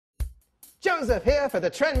Joseph here for the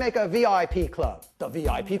Trendmaker VIP Club. The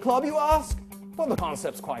VIP Club, you ask? Well, the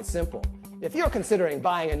concept's quite simple. If you're considering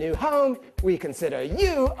buying a new home, we consider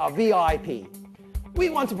you a VIP. We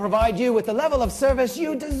want to provide you with the level of service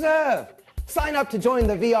you deserve. Sign up to join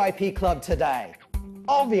the VIP Club today.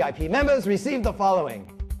 All VIP members receive the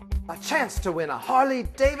following: a chance to win a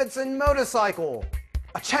Harley-Davidson motorcycle,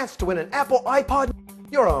 a chance to win an Apple iPod,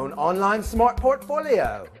 your own online smart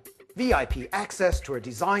portfolio, VIP access to a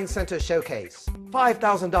design center showcase,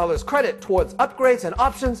 $5,000 credit towards upgrades and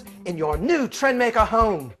options in your new Trendmaker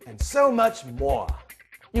home, and so much more.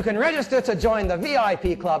 You can register to join the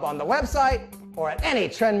VIP Club on the website or at any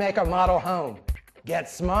Trendmaker model home. Get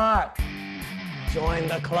smart. Join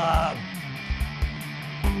the club.